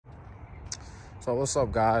So what's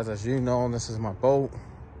up, guys? As you know, this is my boat.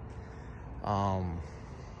 I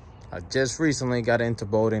just recently got into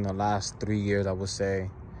boating the last 3 years, I would say.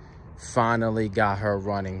 Finally got her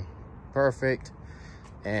running perfect.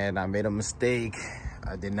 And I made a mistake.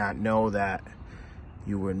 I did not know that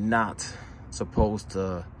you were not supposed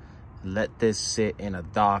to let this sit in a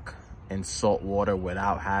dock in salt water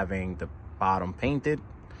without having the bottom painted.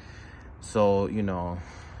 So, you know,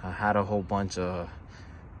 I had a whole bunch of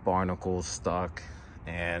barnacles stuck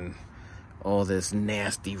and all this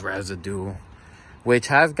nasty residue, which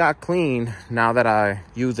has got clean now that I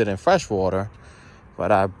use it in fresh water.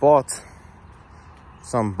 But I bought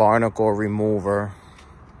some barnacle remover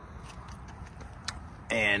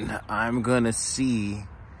and I'm gonna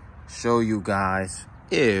show you guys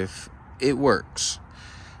if it works.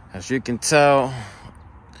 As you can tell,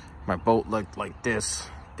 my boat looked like this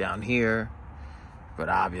down here, but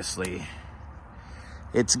obviously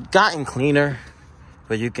it's gotten cleaner,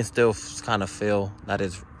 but you can still kind of feel that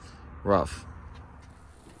it's rough.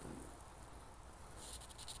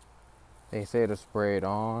 They say to spray it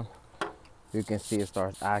on. You can see it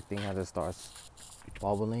starts acting as it starts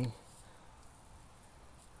bubbling.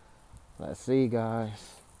 Let's see,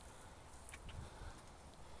 guys.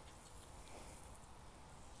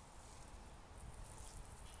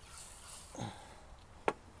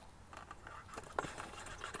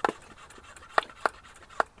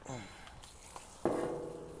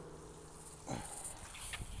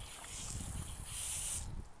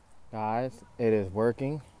 Guys, it is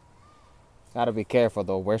working. Gotta be careful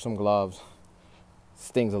though, wear some gloves.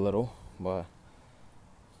 Stings a little, but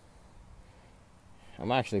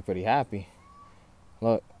I'm actually pretty happy.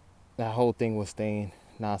 Look, that whole thing was stained,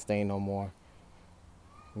 not stained no more.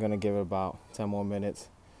 I'm gonna give it about 10 more minutes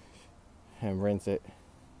and rinse it.